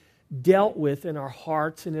be dealt with in our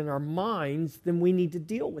hearts and in our minds, then we need to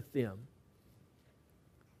deal with them.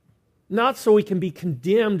 Not so we can be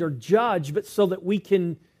condemned or judged, but so that we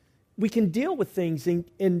can deal with things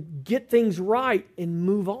and get things right and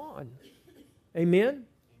move on. Amen?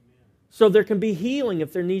 So there can be healing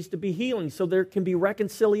if there needs to be healing. So there can be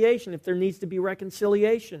reconciliation if there needs to be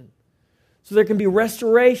reconciliation. So there can be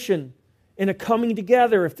restoration and a coming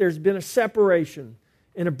together if there's been a separation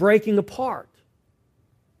and a breaking apart.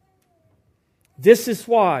 This is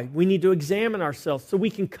why we need to examine ourselves so we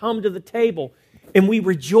can come to the table and we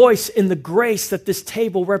rejoice in the grace that this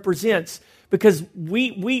table represents, because we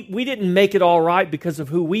didn't make it all right because of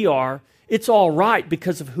who we are. It's all right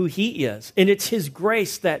because of who He is. And it's His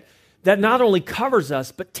grace that not only covers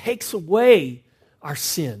us, but takes away our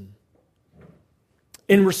sin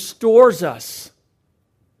and restores us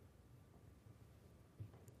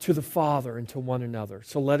to the Father and to one another.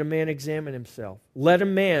 So let a man examine himself. Let a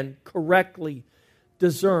man correctly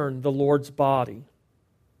discern the Lord's body.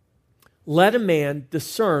 Let a man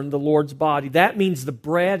discern the Lord's body. That means the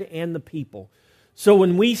bread and the people. So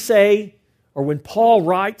when we say, or when Paul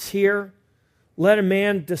writes here, let a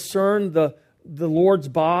man discern the Lord's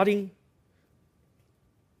body,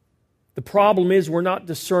 the problem is we're not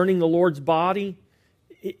discerning the Lord's body.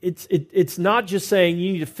 It's not just saying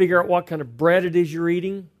you need to figure out what kind of bread it is you're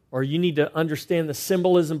eating, or you need to understand the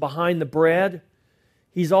symbolism behind the bread.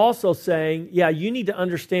 He's also saying, yeah, you need to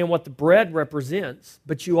understand what the bread represents,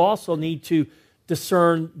 but you also need to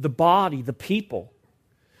discern the body, the people.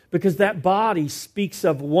 Because that body speaks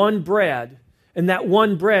of one bread, and that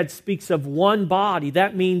one bread speaks of one body.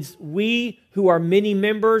 That means we who are many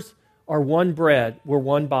members are one bread, we're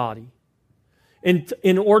one body. And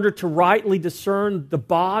in order to rightly discern the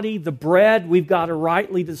body, the bread, we've got to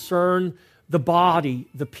rightly discern the body,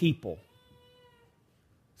 the people.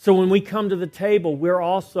 So when we come to the table, we're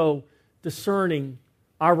also discerning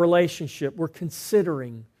our relationship. We're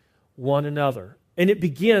considering one another. And it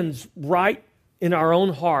begins right in our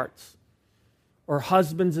own hearts. Or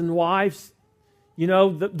husbands and wives, you know,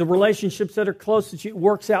 the relationships that are closest to you, it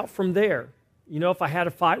works out from there. You know, if I had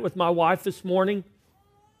a fight with my wife this morning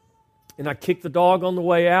and I kicked the dog on the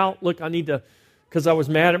way out, look, I need to, because I was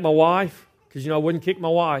mad at my wife, because, you know, I wouldn't kick my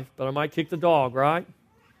wife, but I might kick the dog, right?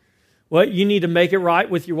 Well, you need to make it right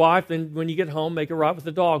with your wife, and when you get home, make it right with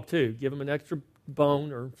the dog too. Give him an extra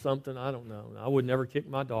bone or something. I don't know. I would never kick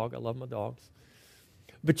my dog. I love my dogs.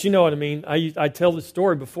 But you know what I mean. I tell this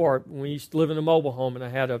story before. When we used to live in a mobile home, and I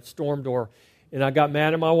had a storm door, And I got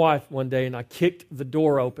mad at my wife one day, and I kicked the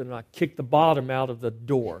door open, and I kicked the bottom out of the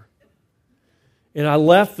door. And I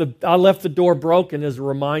left the door broken as a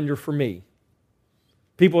reminder for me.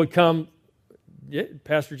 People would come, yeah,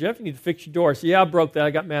 Pastor Jeff, you need to fix your door. I said, yeah, I broke that.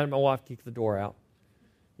 I got mad at my wife, kicked the door out.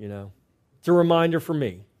 You know, it's a reminder for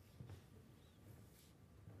me.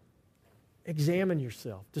 Examine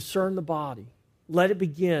yourself. Discern the body. Let it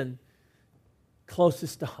begin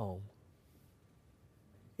closest to home.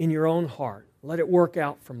 In your own heart. Let it work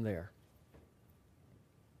out from there.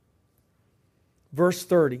 Verse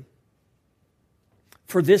 30.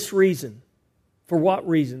 For this reason. For what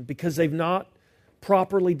reason? Because they've not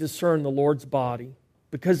properly discerned the Lord's body.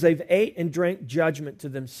 Because they've ate and drank judgment to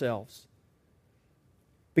themselves.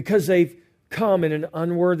 Because they've come in an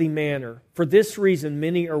unworthy manner. For this reason,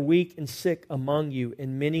 many are weak and sick among you,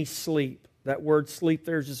 and many sleep. That word sleep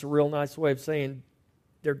there is just a real nice way of saying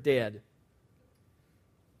they're dead.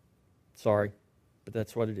 Sorry, but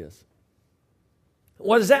that's what it is.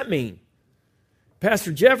 What does that mean?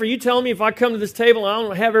 Pastor Jeff, are you telling me if I come to this table and I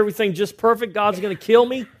don't have everything just perfect, God's going to kill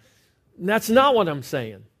me? And that's not what I'm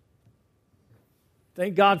saying.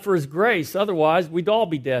 Thank God for His grace. Otherwise, we'd all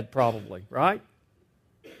be dead probably, right?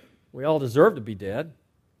 We all deserve to be dead,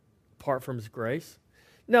 apart from His grace.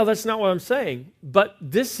 No, that's not what I'm saying. But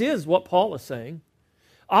this is what Paul is saying.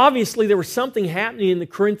 Obviously, there was something happening in the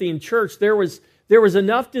Corinthian church. There was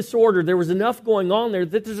enough disorder, there was enough going on there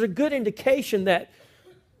that there's a good indication that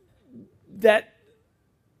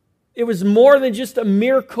it was more than just a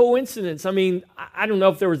mere coincidence. I mean, I don't know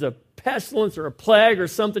if there was a pestilence or a plague or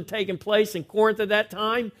something taking place in Corinth at that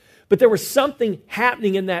time, but there was something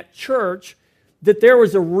happening in that church that there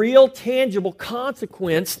was a real tangible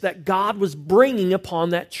consequence that God was bringing upon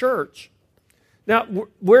that church. Now,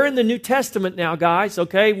 we're in the New Testament now, guys,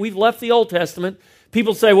 okay? We've left the Old Testament.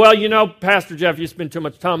 People say, well, you know, Pastor Jeff, you spend too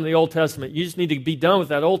much time in the Old Testament. You just need to be done with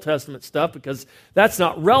that Old Testament stuff because that's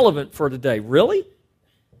not relevant for today. Really?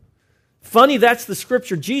 Funny, that's the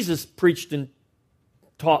scripture Jesus preached and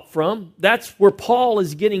taught from. That's where Paul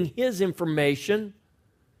is getting his information.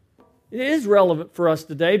 It is relevant for us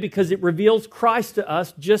today because it reveals Christ to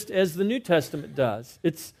us just as the New Testament does.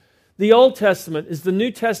 It's the Old Testament is the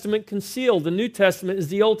New Testament concealed. The New Testament is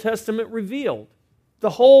the Old Testament revealed. The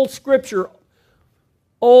whole scripture,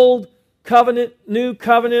 Old Covenant, New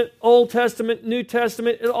Covenant, Old Testament, New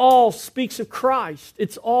Testament, it all speaks of Christ.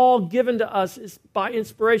 It's all given to us by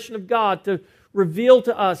inspiration of God to reveal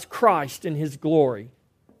to us Christ in His glory.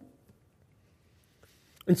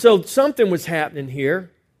 And so something was happening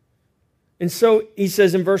here. And so he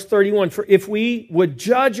says in verse 31, for if we would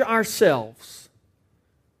judge ourselves,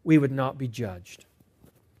 we would not be judged.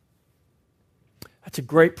 That's a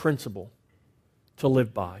great principle to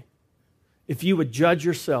live by. If you would judge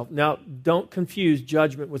yourself. Now, don't confuse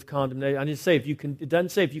judgment with condemnation. I didn't say it doesn't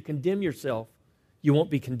say if you condemn yourself, you won't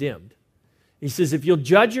be condemned. He says if you'll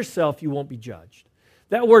judge yourself, you won't be judged.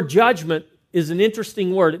 That word judgment is an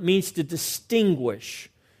interesting word. It means to distinguish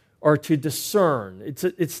or to discern. It's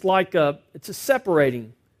a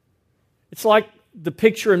separating. It's like the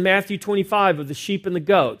picture in Matthew 25 of the sheep and the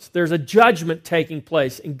goats. There's a judgment taking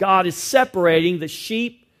place, and God is separating the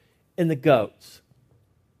sheep and the goats.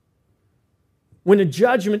 When a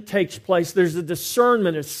judgment takes place, there's a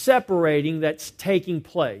discernment, a separating that's taking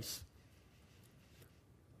place.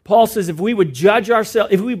 Paul says if we would judge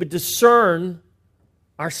ourselves, if we would discern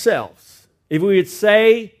ourselves, if we would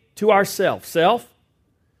say to ourselves, self,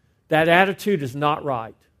 that attitude is not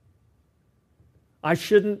right. I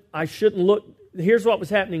shouldn't look. Here's what was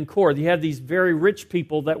happening in Corinth. You had these very rich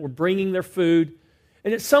people that were bringing their food.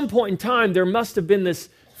 And at some point in time, there must have been this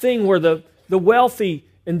thing where the wealthy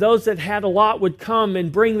and those that had a lot would come and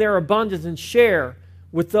bring their abundance and share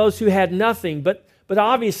with those who had nothing. But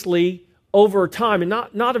obviously, over time, and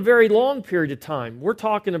not a very long period of time. We're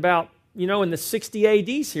talking about, in the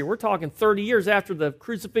 60 ADs here. We're talking 30 years after the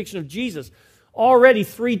crucifixion of Jesus. Already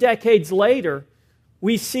 3 decades later,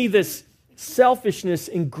 we see this selfishness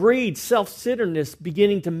and greed, self-centeredness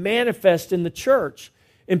beginning to manifest in the church.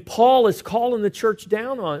 And Paul is calling the church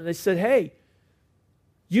down on it. They said, hey,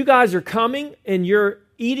 you guys are coming and you're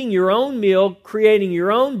eating your own meal, creating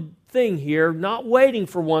your own thing here, not waiting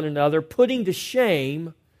for one another, putting to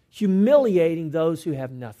shame, humiliating those who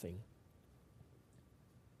have nothing.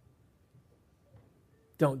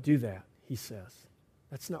 Don't do that, he says.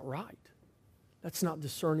 That's not right. That's not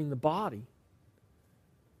discerning the body.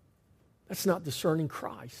 That's not discerning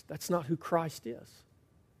Christ. That's not who Christ is.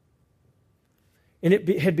 And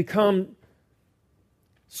it had become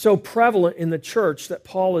so prevalent in the church that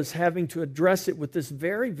Paul is having to address it with this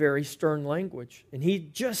very, very stern language. And he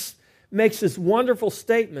just makes this wonderful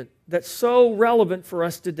statement that's so relevant for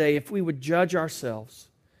us today. If we would judge ourselves,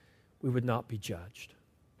 we would not be judged.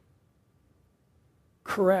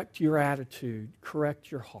 Correct your attitude.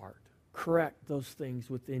 Correct your heart. Correct those things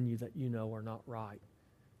within you that you know are not right.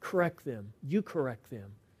 Correct them. You correct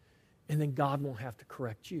them. And then God won't have to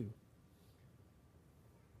correct you.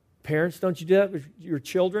 Parents, don't you do that with your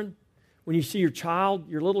children? When you see your child,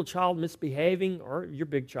 your little child misbehaving, or your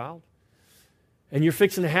big child, and you're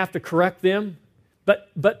fixing to have to correct them,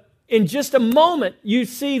 but in just a moment, you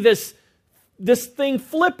see this thing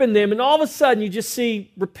flip in them, and all of a sudden you just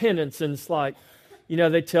see repentance, and it's like,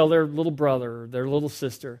 they tell their little brother or their little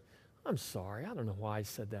sister, I'm sorry, I don't know why I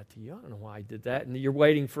said that to you. I don't know why I did that. And you're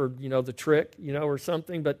waiting for, the trick, or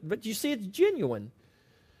something, but you see it's genuine.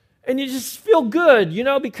 And you just feel good,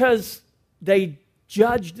 because they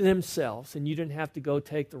judged themselves, and you didn't have to go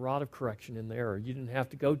take the rod of correction in there, or you didn't have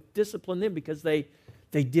to go discipline them because they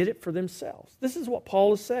did it for themselves. This is what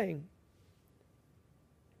Paul is saying.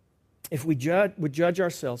 If we would judge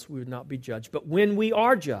ourselves, we would not be judged. But when we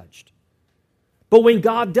are judged, but when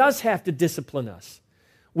God does have to discipline us,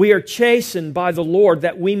 we are chastened by the Lord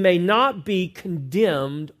that we may not be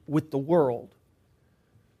condemned with the world.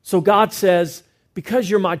 So God says, because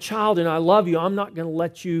you're my child and I love you, I'm not going to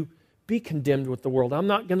let you be condemned with the world. I'm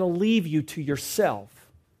not going to leave you to yourself.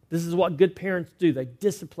 This is what good parents do. They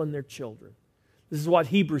discipline their children. This is what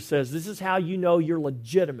Hebrews says. This is how you know you're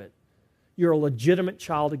legitimate. You're a legitimate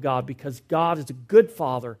child of God because God is a good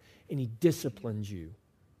father and He disciplines you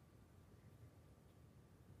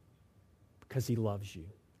because He loves you.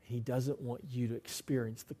 He doesn't want you to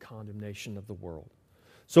experience the condemnation of the world.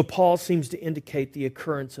 So Paul seems to indicate the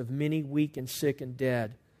occurrence of many weak and sick and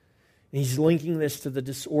dead. And he's linking this to the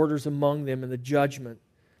disorders among them and the judgment,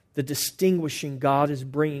 the distinguishing God is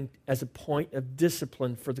bringing as a point of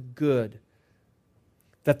discipline for the good.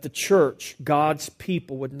 That the church, God's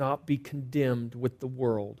people, would not be condemned with the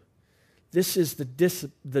world. This is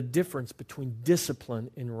the difference between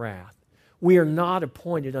discipline and wrath. We are not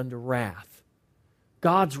appointed unto wrath.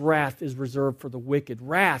 God's wrath is reserved for the wicked.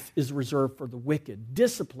 Wrath is reserved for the wicked.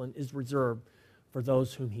 Discipline is reserved for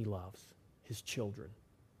those whom He loves, His children.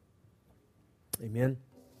 Amen?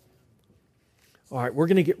 All right, we're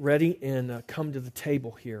going to get ready and come to the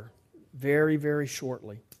table here very, very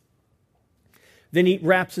shortly. Then he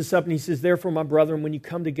wraps this up and he says, therefore, my brethren, when you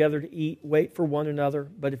come together to eat, wait for one another.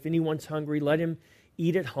 But if anyone's hungry, let him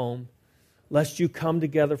eat at home, lest you come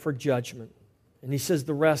together for judgment. And he says,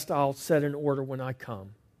 the rest I'll set in order when I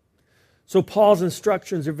come. So Paul's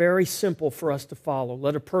instructions are very simple for us to follow.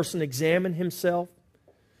 Let a person examine himself,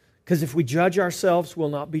 because if we judge ourselves, we'll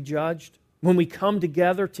not be judged. When we come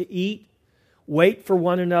together to eat, wait for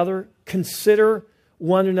one another, consider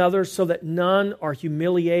one another so that none are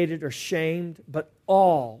humiliated or shamed, but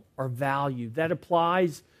all are valued. That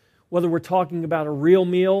applies whether we're talking about a real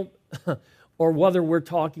meal or whether we're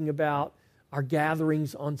talking about our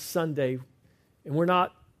gatherings on Sunday. And we're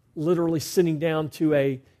not literally sitting down to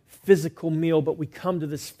a physical meal, but we come to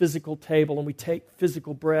this physical table and we take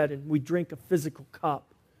physical bread and we drink a physical cup.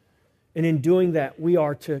 And in doing that, we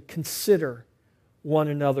are to consider one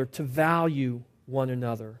another, to value one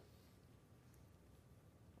another.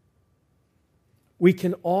 We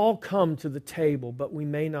can all come to the table, but we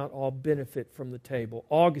may not all benefit from the table.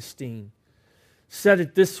 Augustine said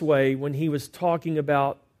it this way when he was talking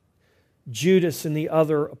about Judas and the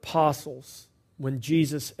other apostles when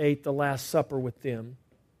Jesus ate the Last Supper with them.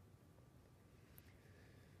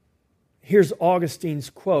 Here's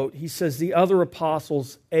Augustine's quote. He says, the other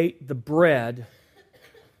apostles ate the bread,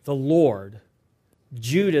 the Lord.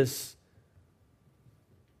 Judas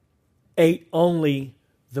ate only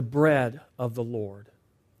the bread of the Lord.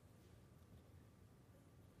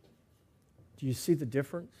 Do you see the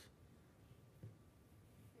difference?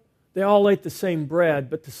 They all ate the same bread,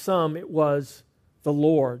 but to some it was the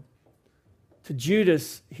Lord. To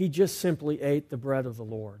Judas, he just simply ate the bread of the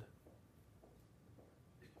Lord.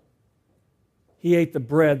 He ate the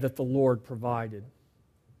bread that the Lord provided.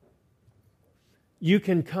 You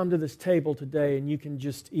can come to this table today and you can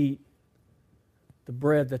just eat the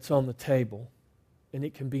bread that's on the table, and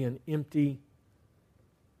it can be an empty,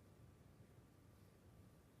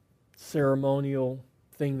 ceremonial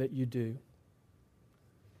thing that you do.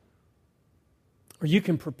 Or you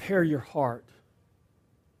can prepare your heart.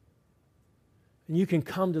 And you can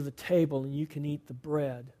come to the table and you can eat the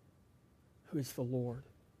bread, who is the Lord.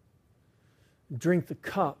 And drink the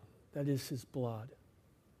cup that is His blood.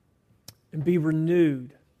 And be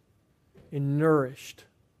renewed and nourished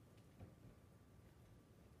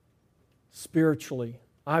spiritually.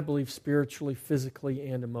 I believe spiritually, physically,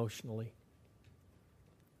 and emotionally.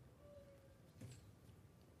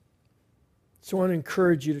 So I want to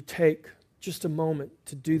encourage you to take just a moment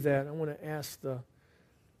to do that. I want to ask the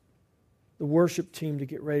worship team to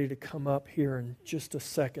get ready to come up here in just a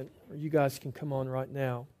second, or you guys can come on right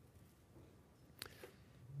now.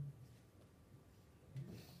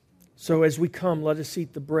 So as we come, let us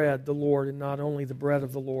eat the bread, the Lord, and not only the bread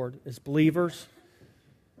of the Lord. As believers,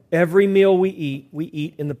 every meal we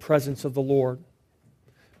eat in the presence of the Lord.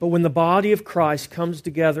 But when the body of Christ comes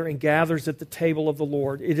together and gathers at the table of the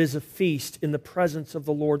Lord, it is a feast in the presence of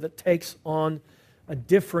the Lord that takes on a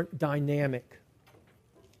different dynamic.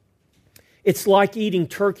 It's like eating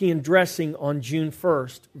turkey and dressing on June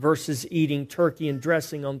 1st versus eating turkey and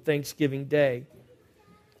dressing on Thanksgiving Day.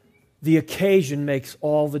 The occasion makes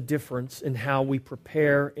all the difference in how we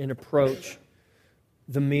prepare and approach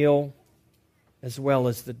the meal as well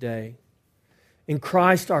as the day. In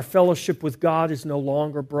Christ, our fellowship with God is no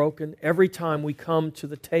longer broken. Every time we come to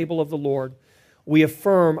the table of the Lord, we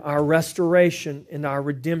affirm our restoration and our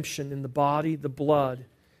redemption in the body, the blood,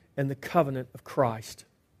 and the covenant of Christ.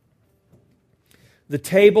 The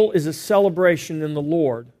table is a celebration in the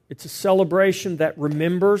Lord. It's a celebration that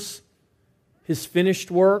remembers His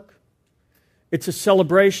finished work. It's a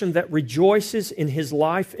celebration that rejoices in His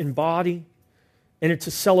life and body. And it's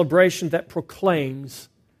a celebration that proclaims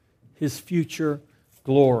His future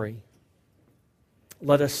glory.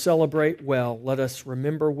 Let us celebrate well, let us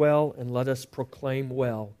remember well, and let us proclaim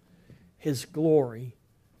well His glory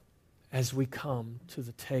as we come to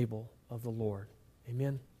the table of the Lord.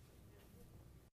 Amen.